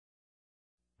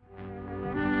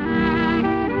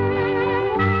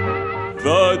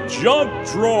The Junk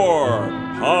Drawer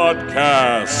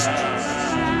Podcast.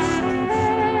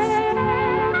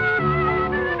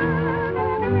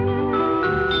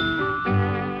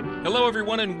 Hello,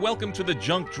 everyone, and welcome to the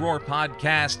Junk Drawer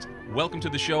Podcast. Welcome to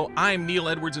the show. I'm Neal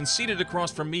Edwards, and seated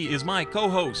across from me is my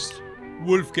co-host,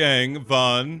 Wolfgang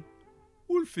von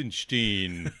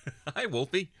Wolfenstein. Hi,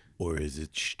 Wolfie. Or is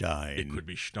it Stein? It could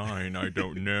be Stein, I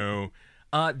don't know.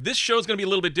 This show's going to be a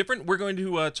little bit different. We're going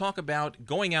to talk about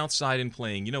going outside and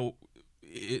playing. You know,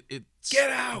 it's...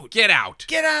 Get out! Get out!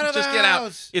 Get out of the Just get out.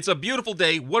 house! It's a beautiful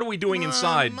day. What are we doing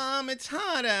inside? Mom, it's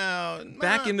hot out. Mom,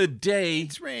 Back in the day...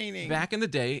 It's raining. Back in the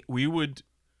day, we would...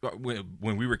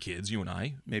 when we were kids, you and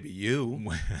I... Maybe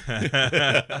you.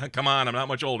 Come on, I'm not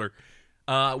much older.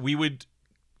 We would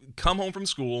come home from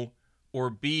school or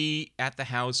be at the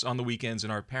house on the weekends,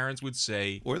 and our parents would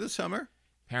say... Or the summer.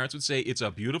 Parents would say, it's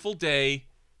a beautiful day,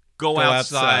 go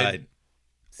outside.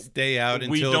 Stay out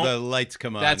until the lights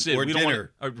come on. That's it. Or we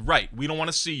dinner. Don't wanna, right. We don't want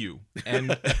to see you. And,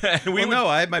 No,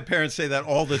 I had my parents say that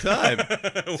all the time.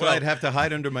 So I'd have to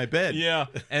hide under my bed. Yeah.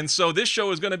 And so this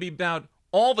show is going to be about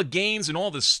all the games and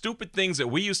all the stupid things that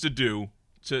we used to do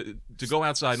to go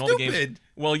outside and all the games.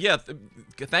 Well, yeah.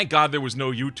 Thank God there was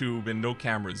no YouTube and no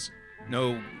cameras.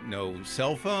 No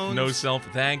cell phones. No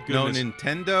thank goodness. No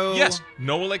Nintendo. Yes.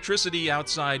 No electricity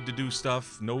outside to do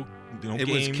stuff. No games. It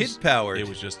was kid-powered. It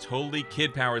was just totally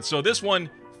kid-powered. So this one,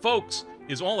 folks,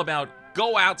 is all about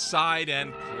go outside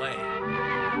and play.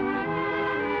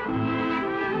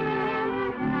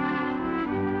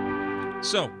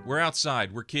 So, we're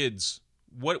outside. We're kids.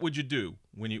 What would you do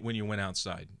when you went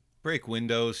outside? Break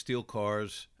windows, steal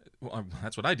cars. Well,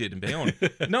 that's what I did in Bayonne.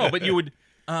 No, but you would...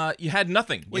 you had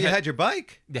nothing. You had your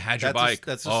bike. You had your bike.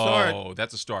 That's a start. Oh,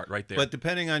 that's a start right there. But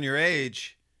depending on your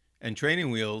age and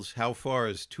training wheels, how far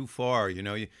is too far? You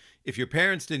know, if your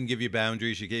parents didn't give you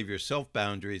boundaries, you gave yourself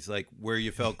boundaries, like where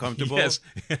you felt comfortable. Yes.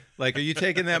 Like, are you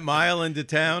taking that mile into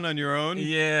town on your own?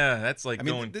 Yeah, that's like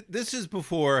going... This is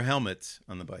before helmets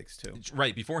on the bikes, too.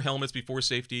 Right, before helmets, before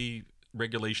safety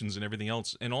regulations and everything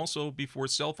else, and also before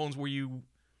cell phones where you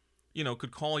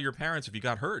could call your parents if you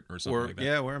got hurt or something like that.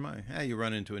 Yeah, where am I? Hey, you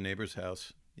run into a neighbor's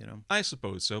house, I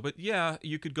suppose so. But yeah,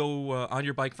 you could go on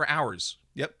your bike for hours.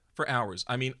 Yep. For hours.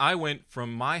 I mean, I went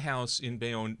from my house in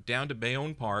Bayonne down to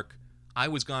Bayonne Park. I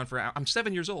was gone for hours. I'm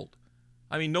 7 years old.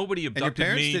 I mean, nobody abducted me. And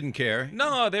your parents didn't care.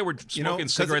 No, they were smoking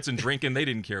cigarettes and drinking. They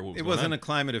didn't care what was going on. It wasn't a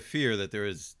climate of fear that there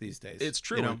is these days. It's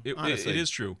true. Honestly, it is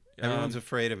true. Everyone's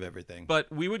afraid of everything.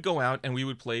 But we would go out and we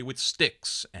would play with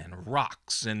sticks and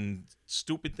rocks and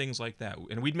stupid things like that.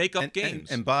 And we'd make up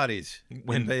games. And bodies.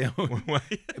 When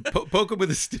Poke them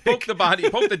with a stick. Poke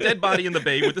the dead body in the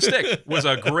bay with a stick was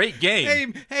a great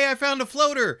game. Hey, I found a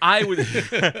floater. I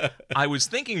was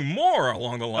thinking more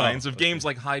along the lines of games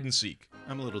like hide and seek.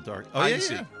 I'm a little dark. Hide and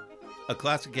seek. A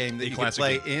classic game that you can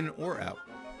play in or out.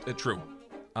 True.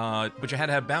 But you had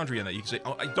to have boundary in that. You could say,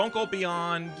 don't go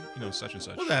beyond, such and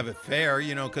such. Well, to have it fair,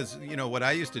 because, what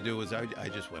I used to do was I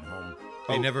just went home.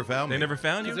 They never found me. They never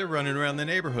found you? Because they're running around the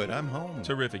neighborhood. I'm home.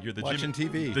 Terrific. You're watching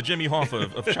TV. The Jimmy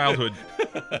Hoffa of childhood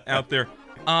out there.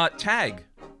 Tag.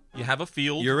 You have a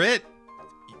field. You're it.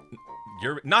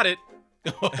 You're not it.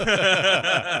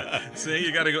 See,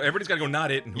 you got to go. Everybody's got to go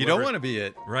not it. You don't want to be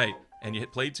it. Right. And you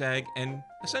play tag, and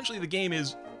essentially the game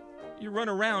is you run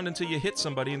around until you hit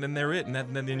somebody, and then they're it, and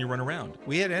then you run around.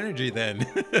 We had energy then.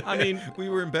 I mean, we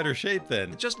were in better shape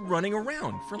then. Just running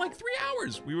around for like 3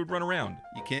 hours. We would run around.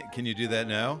 Can you do that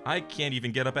now? I can't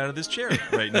even get up out of this chair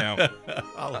right now.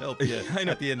 I'll help you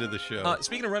at the end of the show.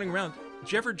 Speaking of running around,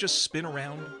 did you ever just spin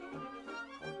around?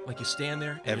 Like you stand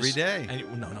there every day.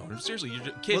 No, seriously, you're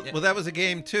just kid. Well, that was a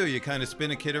game too. You kind of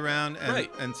spin a kid around,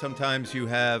 and sometimes you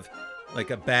have like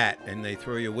a bat, and they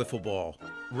throw you a wiffle ball.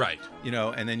 Right.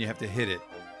 And then you have to hit it,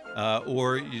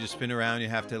 or you just spin around. You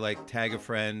have to like tag a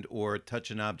friend or touch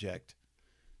an object.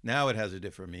 Now it has a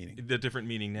different meaning. The different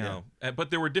meaning now, but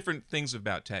there were different things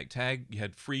about tag. Tag, you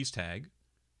had freeze tag,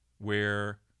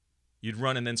 where you'd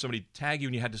run and then somebody tag you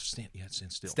and you had to stand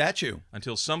still. Statue.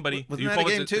 Until somebody... Wasn't that a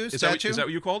game too? Statue? Is that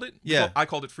what you called it? Yeah. I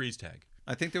called it freeze tag.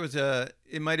 I think there was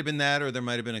it might have been that, or there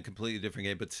might have been a completely different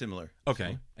game, but similar.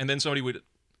 Okay. And then somebody would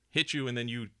hit you and then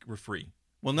you were free.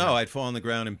 Well, no, I'd fall on the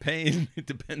ground in pain. It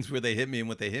depends where they hit me and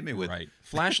what they hit me with. Right.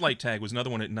 Flashlight tag was another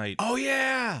one at night. Oh,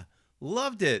 yeah.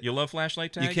 Loved it. You love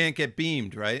flashlight tag? You can't get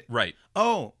beamed, right? Right.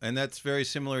 Oh, and that's very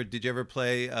similar. Did you ever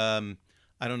play, I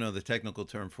don't know the technical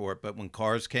term for it, but when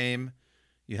cars came,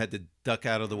 you had to duck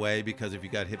out of the way because if you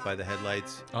got hit by the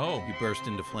headlights, you burst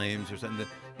into flames or something.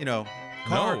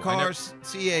 Cars,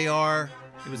 CAR,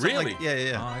 It was something Really? Like,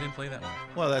 yeah. Oh, I didn't play that one.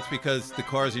 Well, that's because the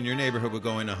cars in your neighborhood were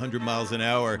going 100 miles an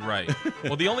hour. Right.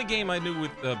 Well, the only game I knew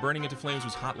with burning into flames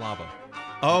was Hot Lava.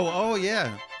 Oh,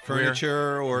 yeah.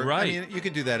 Furniture or Right. I mean, you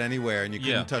could do that anywhere, and you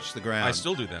couldn't touch the ground. I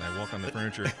still do that. I walk on the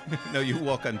furniture. No, you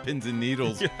walk on pins and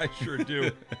needles. Yeah, I sure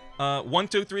do. 1,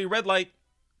 2, 3, red light.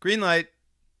 Green light.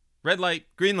 Red light.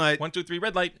 Green light. 1, 2, 3,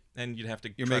 red light, and you'd have to.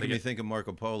 You're making me think of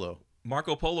Marco Polo.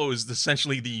 Marco Polo is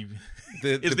essentially the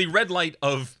the red light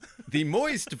of the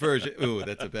moist version. Ooh,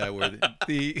 that's a bad word.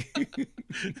 The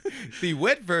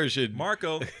wet version.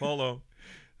 Marco Polo.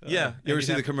 Yeah, you ever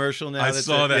see the commercial now? I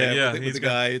saw that. Yeah, with the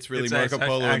guy. It's really Marco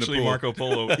Polo in the pool. Actually, Marco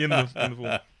Polo in the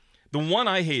pool. The one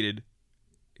I hated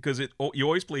because you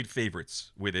always played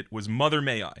favorites with it was Mother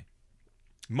May I.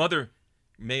 Mother,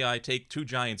 may I take 2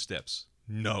 giant steps?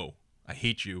 No, I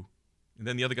hate you. And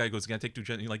then the other guy goes, "Can I take 2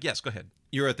 giant?" And you're like, "Yes, go ahead."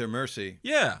 You're at their mercy.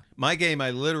 Yeah. My game,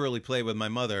 I literally play with my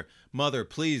mother. Mother,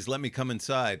 please let me come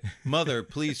inside. Mother,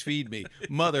 please feed me.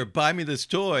 Mother, buy me this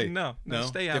toy. No,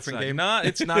 stay outside. Different game? No,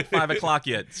 it's not 5 o'clock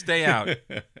yet. Stay out.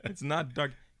 It's not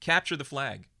dark. Capture the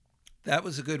flag. That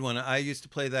was a good one. I used to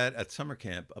play that at summer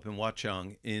camp up in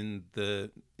Watchung in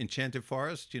the Enchanted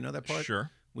Forest. Do you know that part?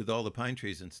 Sure. With all the pine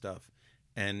trees and stuff.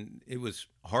 And it was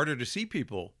harder to see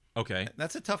people. Okay.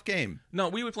 That's a tough game. No,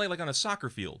 we would play like on a soccer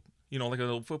field. You know, like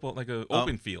a football, like an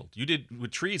open field. You did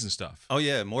with trees and stuff. Oh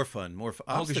yeah, more fun, more fun.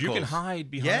 Oh, because you can hide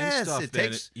behind stuff. It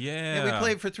takes. Yeah, we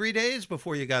played for 3 days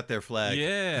before you got their flag.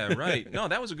 Yeah, right. No,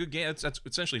 that was a good game. That's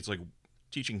essentially it's like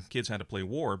teaching kids how to play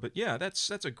war. But yeah, that's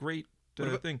a great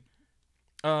thing.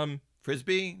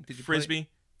 Frisbee? Did you Frisbee? Play?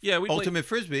 Yeah, we Ultimate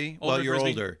Frisbee. Well, you're Frisbee.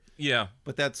 older. Yeah,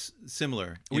 but that's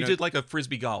similar. We did like a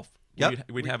Frisbee golf.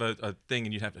 Yep. We'd have a thing,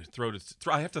 and you'd have to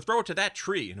I have to throw it to that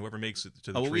tree, and whoever makes it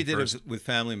to the tree we did first. it with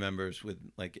family members, with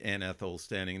like Aunt Ethel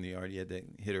standing in the yard. You had to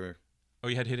hit her. Oh,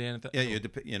 you had hit Aunt Ethel? Yeah, you had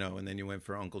to, and then you went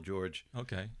for Uncle George.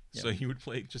 Okay. Yeah. So you would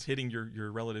play just hitting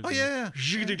your relatives. Oh, yeah.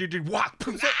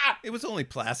 It was only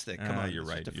plastic. Come on. You're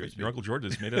right. Your Uncle George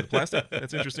is made out of plastic.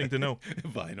 That's interesting to know.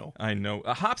 Vinyl. I know.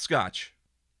 A hopscotch.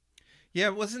 Yeah,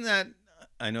 wasn't that...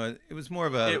 I know it was more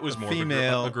of a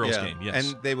female, of a girl's game,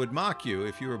 yes. And they would mock you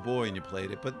if you were a boy and you played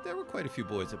it, but there were quite a few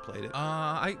boys that played it.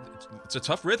 It's a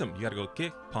tough rhythm. You got to go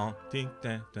kick, pong, ting,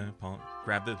 dang, dang, pong.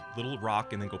 Grab the little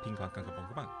rock and then go ping, pong, pong, pong,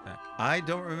 pong, back. I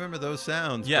don't remember those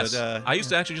sounds. Yes, but, I used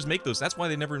to actually just make those. That's why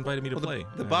they never invited me to play.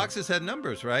 The boxes had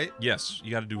numbers, right? Yes,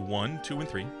 you got to do 1, 2, and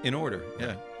 3 in order.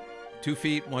 Yeah, 2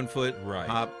 feet, 1 foot, right?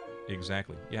 Hop.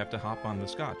 Exactly. You have to hop on the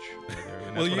scotch.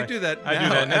 Well, you do that now. I do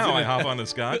that now. I hop on the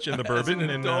scotch and the bourbon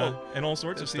and all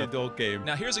sorts of stuff. It's the adult game.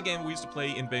 Now, here's a game we used to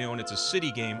play in Bayonne. It's a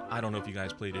city game. I don't know if you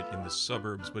guys played it in the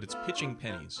suburbs, but it's pitching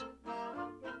pennies.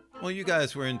 Well, you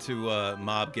guys were into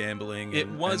mob gambling. It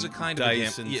was a kind of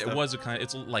dice a stuff. It was a kind.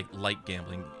 It's like light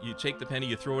gambling. You take the penny,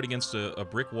 you throw it against a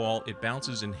brick wall. It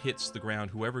bounces and hits the ground.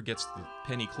 Whoever gets the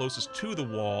penny closest to the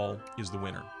wall is the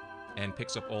winner. And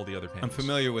picks up all the other pennies. I'm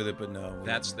familiar with it, but no.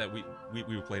 We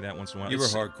would play that once in a while. You were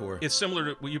hardcore. It's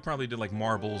similar to you probably did like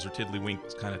marbles or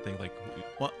tiddlywinks kind of thing. Like,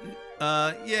 well,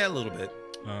 yeah, a little bit.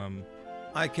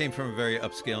 I came from a very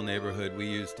upscale neighborhood. We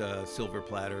used silver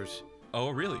platters. Oh,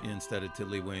 really? Instead of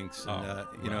tiddlywinks,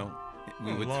 and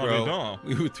we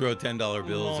would throw $10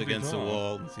 bills against the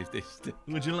wall and see if they stick.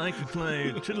 Would you like to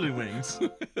play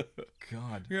tiddlywinks?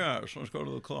 God. Yes, let's go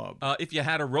to the club. If you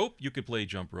had a rope, you could play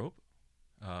jump rope.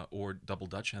 Or double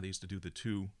dutch, how they used to do the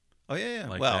 2. Oh, yeah.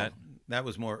 Like well, that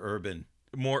was more urban.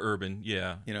 More urban,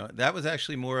 yeah. That was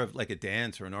actually more of like a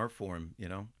dance or an art form,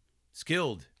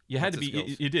 skilled. You had to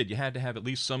be, you did. You had to have at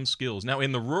least some skills. Now,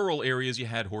 in the rural areas, you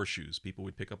had horseshoes. People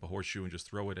would pick up a horseshoe and just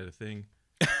throw it at a thing.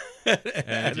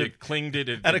 And if you clinged it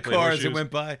at a car as it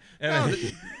went by. No,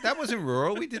 that wasn't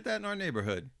rural. We did that in our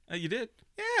neighborhood. You did?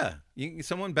 Yeah.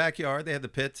 Someone backyard, they had the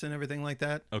pits and everything like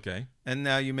that. Okay. And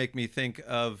now you make me think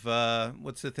of,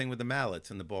 what's the thing with the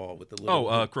mallets and the ball with the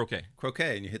little... croquet.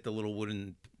 Croquet, and you hit the little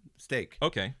wooden stake.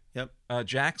 Okay. Yep.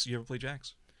 Jacks, you ever play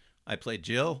jacks? I played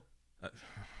Jill.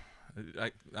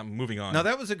 I'm moving on. No,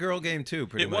 that was a girl game too,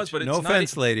 pretty much. It was, but no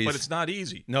offense, ladies. But it's not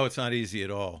easy. No, it's not easy at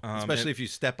all, especially if you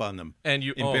step on them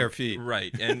in bare feet.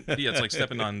 Right, and it's like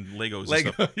stepping on Legos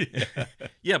and stuff.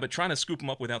 Yeah, but trying to scoop them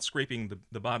up without scraping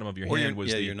the bottom of your hand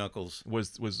was your knuckles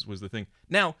was the thing.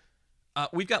 Now,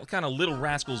 we've got kind of Little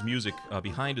Rascals music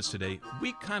behind us today.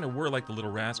 We kind of were like the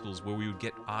Little Rascals, where we would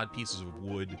get odd pieces of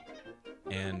wood,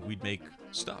 and we'd make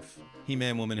stuff.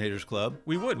 He-Man Woman Haters Club.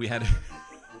 We would. We had.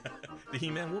 The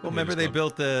He-Man. Well, remember they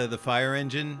built the fire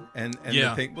engine and Yeah,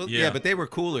 the thing. Well, yeah. but they were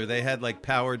cooler. They had like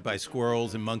powered by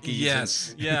squirrels and monkeys.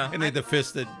 Yes, yeah. And they had the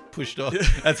fist that pushed off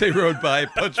as they rode by,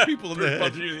 punched people in the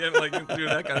head. Yeah, like do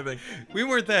that kind of thing. We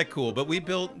weren't that cool, but we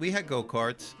had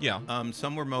go-karts. Yeah.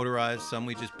 Some were motorized. Some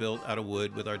we just built out of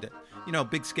wood with our,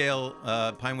 big scale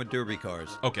Pinewood Derby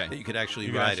cars. Okay. That you could actually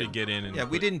You could ride actually in. get in and Yeah,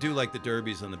 we didn't do like the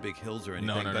derbies on the big hills or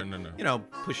anything. No.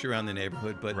 Push around the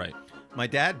neighborhood. But Right. my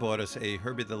dad bought us a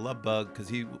Herbie the Love Bug because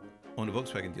he owned a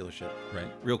Volkswagen dealership.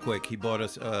 Right. Real quick, he bought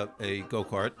us a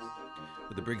go-kart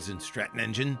with a Briggs & Stratton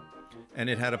engine, and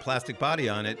it had a plastic body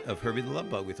on it of Herbie the Love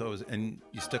Bug. We thought it was, and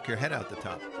you stuck your head out the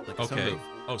top like a Okay. sunroof.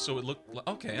 Oh, so it looked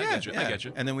okay. Yeah, I get you. yeah. I get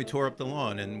you. And then we tore up the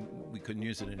lawn, and we couldn't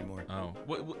use it anymore. Oh,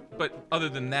 but other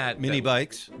than that, Mini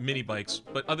bikes. mini bikes.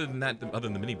 But other than that, other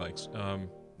than the mini bikes,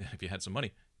 if you had some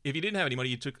money, if you didn't have any money,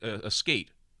 you took a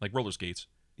skate, like roller skates.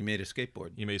 You made a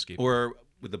skateboard. You made a skateboard. Or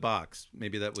with the box.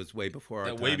 Maybe that was way before our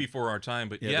time. Way before our time,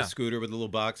 but yeah. The scooter with a little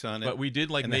box on it. But we did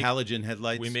like and make the halogen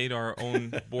headlights. We made our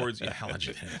own boards. Yeah,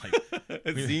 halogen headlight.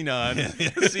 Xenon. Yeah,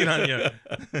 Xenon. Yeah.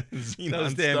 Xenon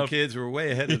Those damn stuff. kids were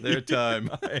way ahead of their time.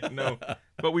 I know.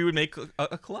 But we would make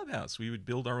a clubhouse. We would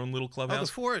build our own little Oh, clubhouse.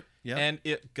 the fort. Yeah. And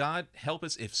God help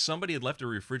us, if somebody had left a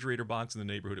refrigerator box in the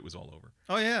neighborhood, it was all over.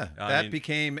 Oh yeah, I that mean,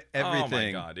 became everything. Oh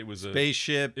my God, it was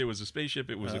spaceship. It was a spaceship.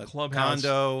 It was a clubhouse.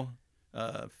 Condo,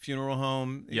 funeral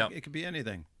home. Yep. It could be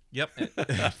anything. Yep.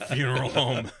 Funeral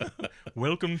home.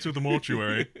 Welcome to the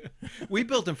mortuary. We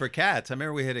built them for cats. I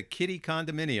remember we had a kitty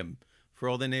condominium for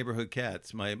all the neighborhood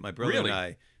cats. My brother Really? and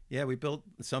I. Yeah, we built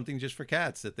something just for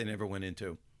cats that they never went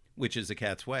into, which is a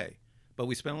cat's way. But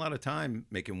we spent a lot of time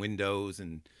making windows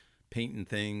and painting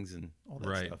things and all that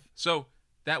Right. stuff. So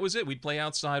that was it. We'd play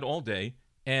outside all day,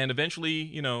 and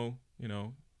eventually,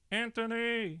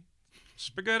 Anthony,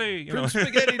 spaghetti.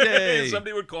 Spaghetti day.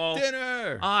 Somebody would call.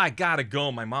 Dinner. Oh, I gotta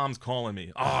go. My mom's calling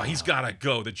me. Oh, he's gotta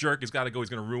go. The jerk has gotta go. He's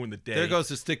gonna ruin the day. There goes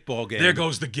the stickball game. There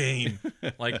goes the game.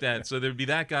 Like that. So there'd be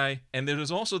that guy, and there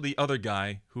was also the other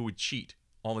guy who would cheat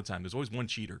all the time. There's always one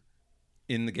cheater.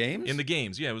 In the games? In the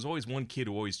games, yeah. It was always one kid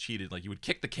who always cheated. Like, you would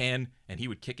kick the can, and he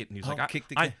would kick it, and he was like, kick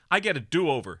the can. I get a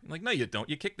do-over. I'm like, no, you don't.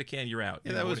 You kick the can, you're out.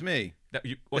 Yeah, You that know, was me.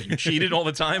 You cheated all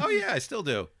the time? Oh, yeah, I still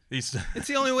do. He's, It's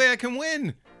the only way I can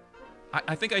win.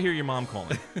 I think I hear your mom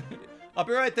calling. I'll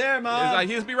be right there, Mom.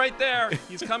 He'll be right there.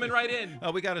 He's coming right in.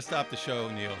 Oh, we got to stop the show,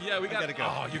 Neal. Yeah, we gotta go.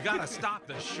 Oh, you got to stop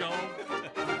the show.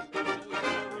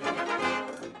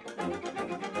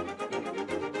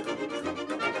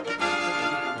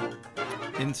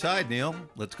 Inside, Neal.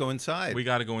 Let's go inside. We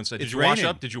got to go inside. Did It's you wash raining.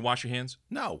 up? Did you wash your hands?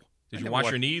 No. Did I you never wash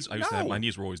your knees? I used to have, No. my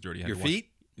knees were always dirty. I had Your to wash- feet?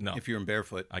 No. If you're in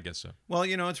barefoot. I guess so. Well,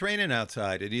 it's raining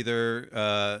outside. It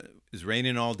either is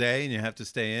raining all day and you have to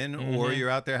stay in, or you're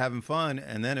out there having fun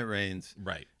and then it rains.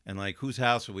 Right. And like, whose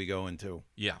house are we going to?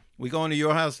 Yeah. We going to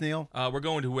your house, Neal? We're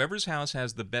going to whoever's house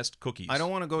has the best cookies. I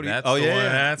don't want to go to. That's Oh the yeah, one-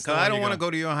 that's the 'Cause one I don't you want to go.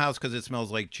 go to your house because it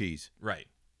smells like cheese Right.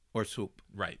 or soup.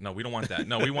 Right. No, we don't want that.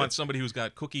 No, we want somebody who's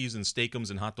got cookies and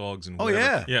steakums and hot dogs and Oh,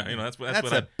 whatever. yeah. Yeah, that's That's what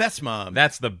the best mom.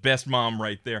 that's the best mom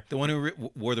right there. The one who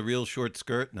wore the real short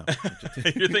skirt. No,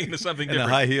 You're thinking of something and the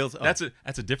different. high heels. Oh. That's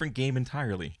a different game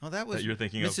entirely. Oh, that was you're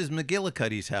thinking of. Mrs.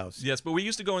 McGillicuddy's house. Yes, but we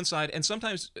used to go inside, and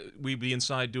sometimes we'd be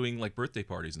inside doing like birthday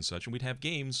parties and such, and we'd have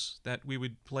games that we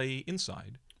would play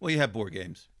inside. Well, you have board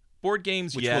games. Board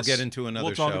games, Which yes. we'll get into another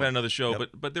We'll talk show. about another show, Yep.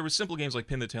 but there were simple games like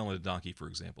pin the tail on a donkey, for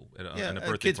example, at a Yeah,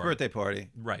 birthday a kid's party. birthday party.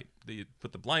 Right. You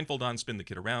put the blindfold on, spin the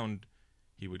kid around.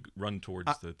 He would run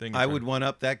towards the thing. I would one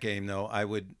up that game though. I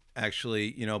would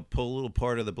actually, pull a little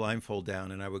part of the blindfold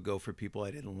down, and I would go for people I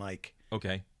didn't like,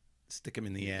 Okay. stick them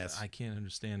in the ass. I can't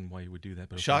understand why you would do that.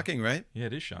 But okay. Shocking, right? Yeah,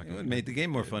 it is shocking. It made the game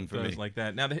more fun for It me. was like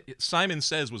that. Now, Simon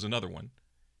Says was another one.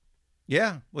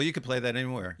 Yeah. Well, you could play that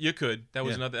anywhere. You could. That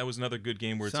was Yeah. another good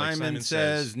game where it's Simon, like Simon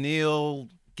says, Neal,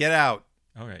 get out.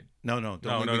 All right. No, don't.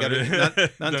 No, we no, gotta, no.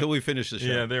 not until we finish the show.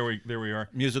 Yeah, there we are.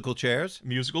 Musical chairs.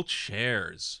 Musical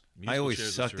chairs. I always chairs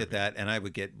are sucked terrific. at that, and I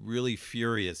would get really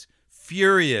furious.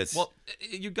 Well,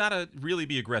 you gotta really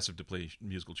be aggressive to play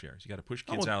musical chairs. You gotta push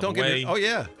kids out don't of the way. Oh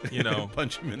yeah. You know,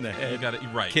 punch them in the head. You gotta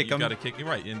Kick You 'em. gotta kick. You're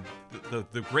right. And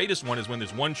the greatest one is when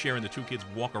there's one chair and the two kids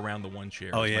walk around the one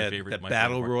chair. Oh It's yeah, my favorite. the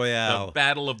battle favorite part. royale. The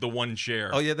battle of the one chair.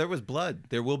 Oh yeah, there was blood.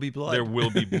 There will be blood. There will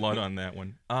be blood on that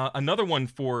one. Another one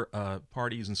for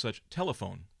parties and such.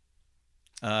 Telephone.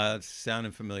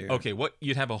 Sounding familiar. Okay, what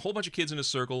you'd have a whole bunch of kids in a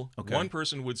circle. Okay. One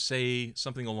person would say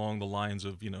something along the lines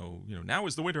of, now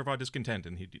is the winter of our discontent,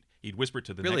 and he'd whisper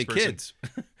to the Really, next person. kids?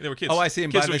 They were kids. Oh, I see.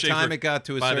 And Kids by would the shake time for- it got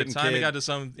to a by certain the time kid, it got to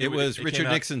some, it was came Richard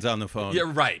out- Nixon's on the phone. Yeah,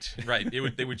 right.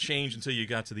 They would change until you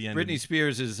got to the end. Britney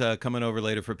Spears is coming over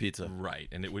later for pizza. Right,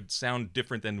 and it would sound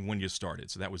different than when you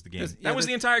started. So that was the game. 'Cause, That was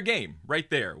the entire game, right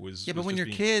there. Was Yeah, but was when just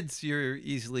you're being- kids, you're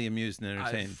easily amused and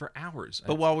entertained. for hours.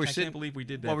 But while we're I sitting, can't believe we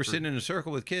did that. while we're for- sitting in a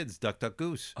circle with kids, Duck, Duck,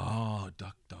 Goose. Oh,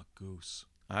 Duck Goose.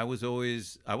 I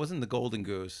wasn't the golden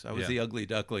goose. I was Yeah. the ugly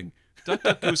duckling.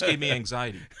 Duck Goose gave me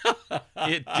anxiety.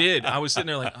 It did. I was sitting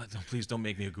there like, please don't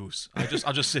make me a goose.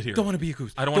 I'll just sit here. Don't want to be a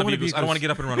goose. I don't want to be a goose. I don't want to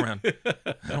get up and run around.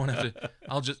 I don't want to have to.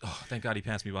 I'll just. Oh, thank God he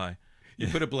passed me by. You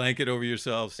put a blanket over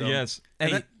yourself. So. Yes.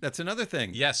 And And that's another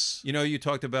thing. yes. You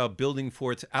talked about building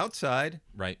forts outside.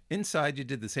 Right. Inside, you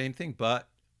did the same thing, but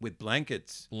with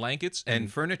blankets Blankets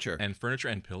and furniture. and furniture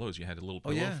and pillows. You had a little Oh,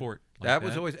 pillow yeah. fort. Like that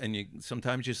was always, and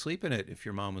sometimes you sleep in it if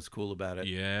your mom was cool about it.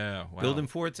 Yeah. Wow. Building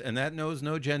forts, and that knows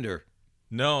no gender.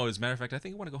 No, as a matter of fact, I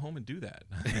think I want to go home and do that.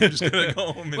 I'm just gonna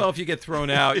go home and Well, if you get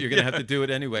thrown out, you're going to have to do it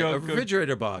anyway. Go- A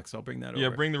refrigerator box. I'll bring that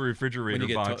over. bring the when refrigerator you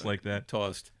get box like that.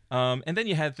 tossed. And then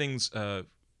you had things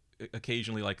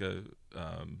occasionally like a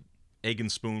egg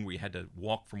and spoon where you had to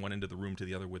walk from one end of the room to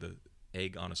the other with a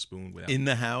egg on a spoon. Without, In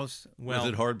the house? Well, was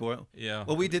it hard boiled? yeah.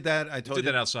 Well, we did that. I You told did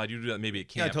you. that outside. You do that maybe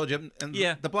at Yeah, I camp. told you. And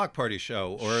Yeah. the block party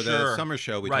show or the Sure. summer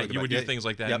show. We right. talked You about. would do Yeah, things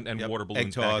like that yep, and yep. water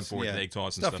balloons Egg back and toss, forth and yeah. egg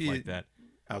toss and Stuff stuff you- like that.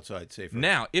 Outside, safer.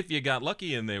 Now, if you got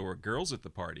lucky and there were girls at the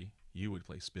party, you would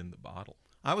play spin the bottle.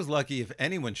 I was lucky if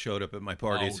anyone showed up at my Oh,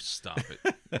 parties. stop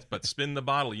it. But spin the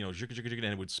bottle, and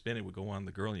it would spin, it would go on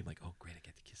the girl, and you'd be like, oh, great, I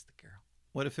get to kiss the girl.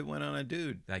 What if it went on a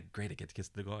dude? Like, great, I get to kiss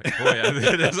the guy. Boy, I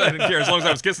didn't care as long as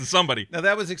I was kissing somebody. Now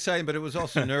that was exciting, but it was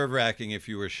also nerve-wracking if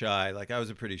you were shy. Like I was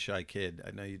a pretty shy kid.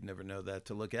 I know you'd never know that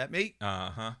to look at me.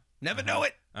 Uh-huh. Never know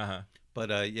it. Uh-huh.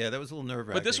 But yeah, that was a little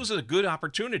nerve-wracking. But this was a good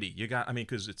opportunity. You got,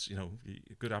 because it's, a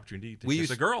good opportunity to We kiss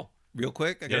used- a girl. Real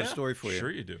quick, I got a story for you. Sure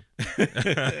you do.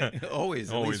 Always,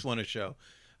 at Always. least one a show.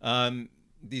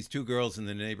 These two girls in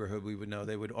the neighborhood, we would know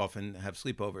they would often have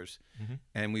sleepovers,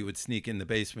 and we would sneak in the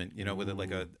basement, with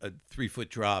like a 3-foot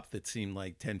drop that seemed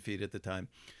like 10 feet at the time,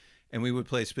 and we would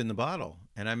play spin the bottle.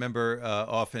 And I remember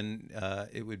often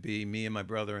it would be me and my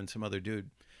brother and some other dude,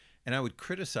 and I would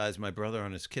criticize my brother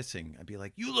on his kissing. I'd be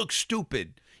like, "You look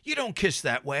stupid. You don't kiss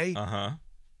that way." Uh-huh.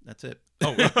 That's it.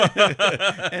 Oh.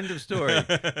 End of story.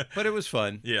 But it was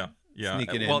fun. Yeah. Yeah.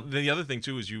 Sneaking Well, in. the other thing,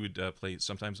 too, is you would play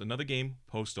sometimes another game,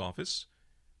 Post Office,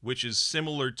 which is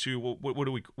similar to, what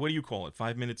do you call it?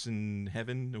 5 minutes in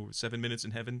heaven or 7 minutes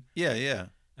in heaven? Yeah, yeah.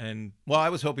 And Well, I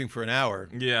was hoping for an hour.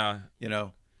 yeah.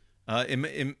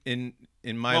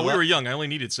 In my Well, we li- were young. I only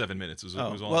needed 7 minutes. It was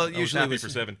all, well, I was usually happy it was- for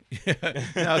 7.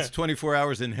 now it's 24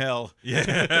 hours in hell.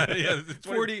 Yeah. Yeah.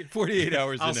 48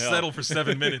 hours I'll in hell. settle for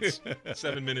 7 minutes.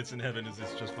 7 minutes in heaven is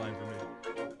just fine for me.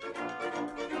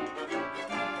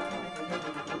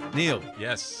 Neal.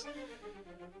 Yes,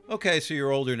 Okay, so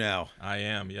you're older now. I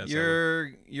am. Yes.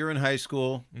 You're in high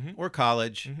school Mhm. or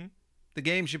college. Mhm. The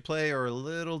games you play are a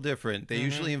little different. They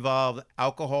usually involve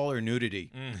alcohol or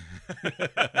nudity,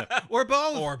 or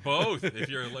both. Or both, if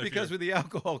you're because with the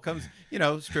alcohol comes,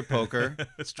 strip poker.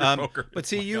 strip poker. But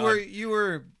see, Oh my you God.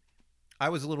 were. I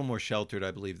was a little more sheltered,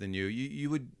 I believe, than you.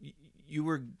 You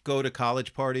would go to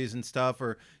college parties and stuff,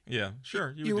 or Yeah,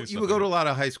 sure. you would do would go to a something. lot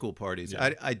of high school parties.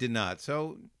 Yeah. I did not.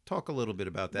 So talk a little bit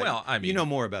about that. Well, I you mean- know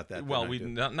more about that. Well, than I we do.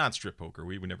 not strip poker.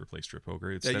 We would never play strip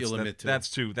poker. That you'll admit to.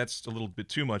 That's a little bit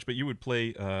too much. But you would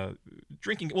play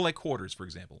drinking. Well, like quarters, for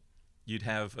example. You'd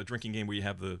have a drinking game where you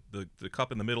have the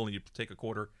cup in the middle, and you take a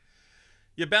quarter.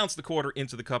 You bounce the quarter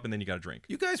into the cup, and then you got to drink.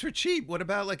 You guys were cheap. What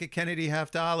about like a Kennedy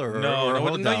 $50 or No, or a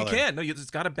whole no, you dollar? can't. No,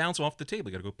 it's got to bounce off the table.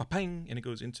 You got to go pa-ping, and it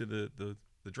goes into the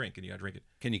drink, and you got to drink it.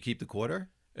 Can you keep the quarter?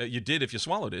 You did if you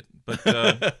swallowed it, but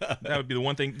that would be the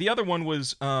one thing. The other one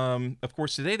was, of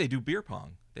course, today they do beer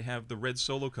pong. They have the red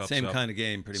solo cups. Same up. kind of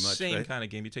game, pretty much. Same right? kind of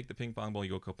game. You take the ping pong ball,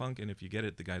 you go kapunk, and if you get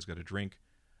it, the guy's got to drink.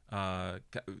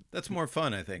 That's more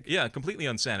fun, I think. Yeah, completely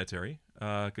unsanitary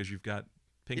because you've got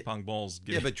ping pong balls.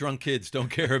 Yeah, but drunk kids don't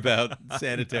care about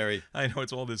sanitary. I know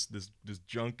it's all this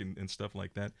junk and stuff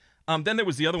like that. Then there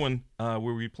was the other one where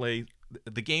we play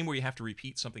the game where you have to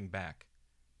repeat something back,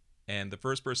 and the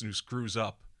first person who screws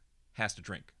up has to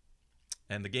drink.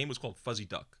 And the game was called Fuzzy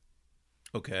Duck.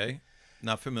 Okay,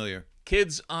 not familiar.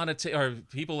 Kids on or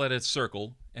people at a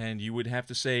circle, and you would have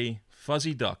to say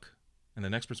Fuzzy Duck And the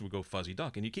next person would go fuzzy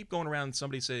duck, and you keep going around.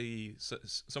 Someone would say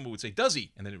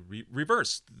doesy, and then it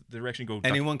reverse the direction. Go.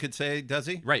 Anyone could say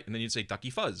doesy. Right, and then you'd say ducky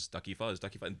fuzz, ducky fuzz,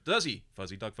 ducky fuzz, doesy,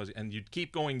 fuzzy duck, fuzzy, and you'd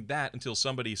keep going that until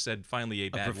somebody said finally a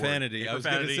bad profanity. word. I was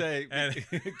going to say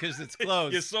because it's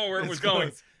close. You saw where it was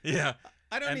going. Yeah.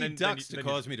 I don't need ducks to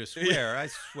cause me to swear. I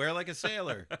swear like a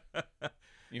sailor.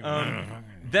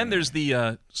 Then there's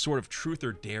the sort of truth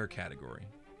or dare category,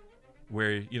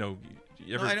 where you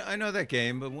ever. I know that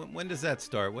game, but when does that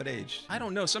start? What age? I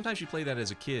don't know. Sometimes you play that as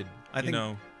a kid. I think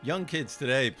young kids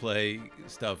today play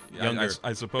stuff younger.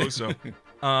 I suppose so.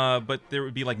 But there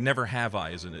would be like never have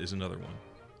I is another one.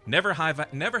 Never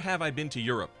have I been to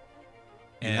Europe.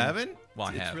 And, you haven't? Well,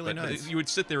 I have. It's really nice. You would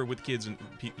sit there with kids and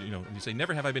you say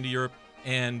never have I been to Europe,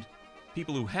 and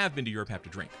people who have been to Europe have to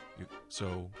drink.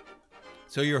 So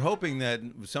you're hoping that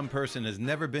some person has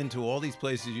never been to all these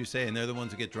places you say, and they're the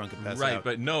ones that get drunk and pass out. Right,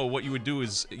 but no, what you would do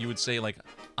is you would say, like,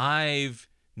 I've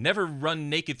never run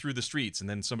naked through the streets, and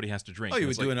then somebody has to drink. Oh, you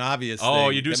would do an obvious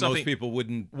thing you do that something most people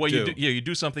wouldn't do. You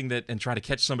do something and try to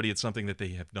catch somebody at something that they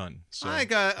have done. So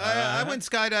I went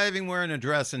skydiving wearing a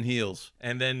dress and heels.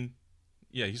 And then,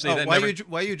 you say that. Why are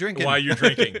you drinking? Why are you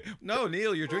drinking? No,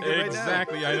 Neal, you're drinking right now.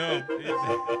 Exactly, I know.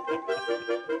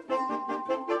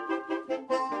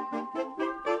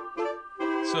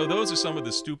 So those are some of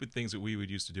the stupid things that we would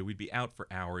used to do. We'd be out for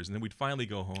hours, and then we'd finally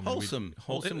go home. Wholesome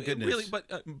goodness. Really,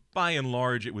 but by and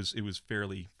large, it was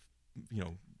fairly,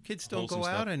 Kids don't go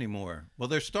stuff. out anymore. Well,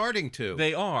 they're starting to.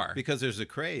 They are. Because there's a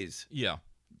craze. Yeah.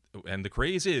 And the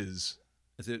craze is...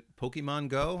 Is it Pokemon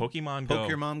Go? Pokemon Go. Poke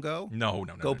your mom go? No.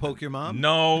 Go poke your mom?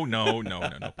 No.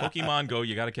 Pokemon Go,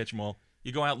 you got to catch them all.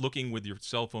 You go out looking with your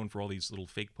cell phone for all these little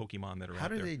fake Pokemon that are out there. How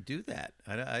do they do that?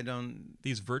 I don't...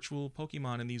 These virtual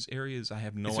Pokemon in these areas, I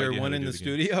have no idea. Is there one in the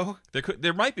studio?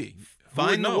 There might be.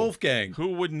 Find the Wolfgang. Who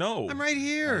would know? I'm right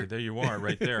here. There you are,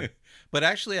 right there. But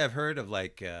actually, I've heard of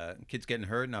kids getting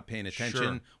hurt, not paying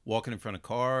attention, walking in front of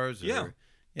cars. Yeah.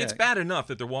 It's bad enough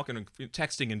that they're walking and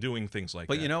texting and doing things like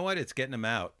that. But you know what? It's getting them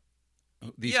out.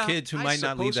 These kids who might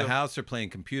not leave the house are playing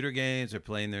computer games or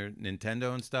playing their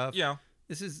Nintendo and stuff. Yeah.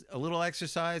 This is a little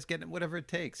exercise, getting whatever it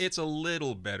takes. It's a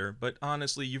little better, but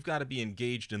honestly, you've got to be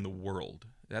engaged in the world.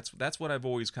 That's what I've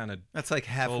always kind of... That's like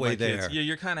halfway there. Yeah,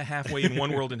 you're kind of halfway in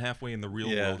one world and halfay in the real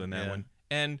world in that one.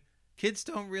 And kids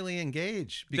don't really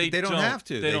engage. They don't have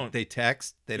to. They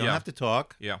text. They don't have to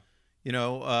talk. Yeah.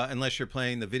 Unless you're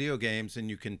playing the video games and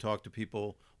you can talk to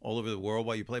people all over the world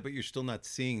while you play, but you're still not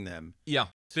seeing them. Yeah.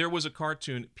 There was a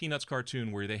cartoon, Peanuts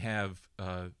cartoon, where they have...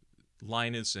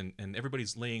 Linus and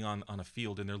everybody's laying on a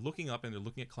field, and they're looking up and they're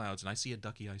looking at clouds, and I see a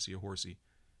ducky, I see a horsey.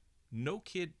 No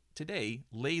kid today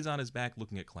lays on his back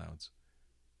looking at clouds.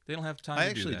 They don't have time to do that.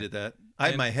 I actually did that. I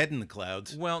had my head in the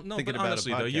clouds. Well, no, but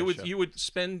honestly, though, you would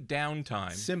spend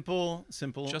downtime. Simple.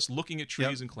 Just looking at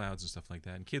trees and clouds and stuff like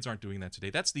that. And kids aren't doing that today.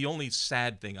 That's the only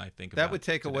sad thing I think about. That would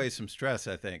take away some stress,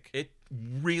 I think. It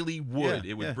really would.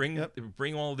 It would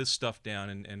bring all this stuff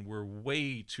down, and we're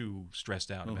way too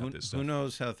stressed out about this stuff. Who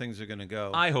knows how things are going to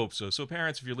go? I hope so. So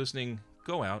parents, if you're listening,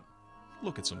 go out.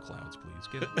 Look at some clouds, please.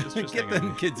 Get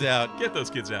them kids out. Get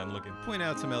those kids out and looking. Point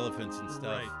out some elephants and stuff.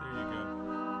 Right, there you go.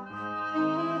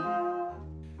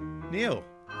 Neal.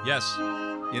 Yes.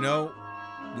 We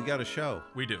got a show.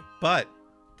 We do. But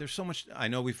there's so much. I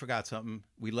know we forgot something.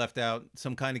 We left out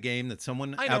some kind of game that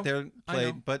someone out there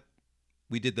played, but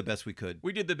we did the best we could.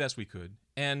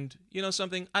 And you know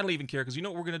something? I don't even care, because you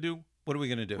know what we're going to do? What are we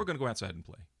going to do? We're going to go outside and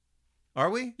play. Are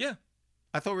we? Yeah.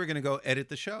 I thought we were going to go edit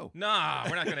the show. Nah,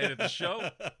 we're not going to edit the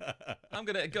show. We're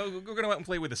going to go out and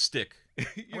play with a stick. You're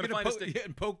going to find a stick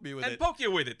and poke me with it. And poke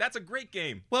you with it. That's a great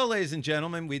game. Well, ladies and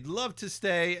gentlemen, we'd love to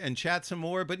stay and chat some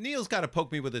more, but Neal's got to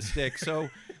poke me with a stick, so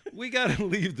we got to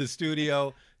leave the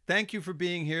studio. Thank you for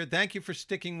being here. Thank you for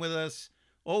sticking with us.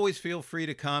 Always feel free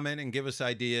to comment and give us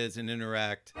ideas and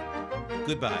interact.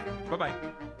 Goodbye. Bye-bye.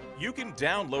 You can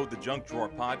download the Junk Drawer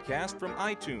podcast from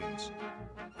iTunes.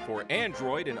 For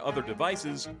Android and other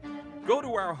devices, go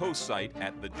to our host site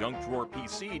at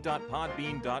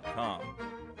thejunkdrawerpc.podbean.com.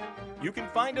 You can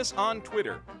find us on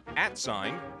Twitter,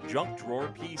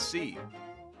 @JunkDrawerPC.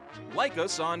 Like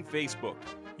us on Facebook.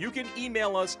 You can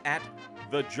email us at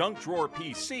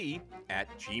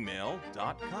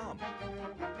thejunkdrawerpc@gmail.com.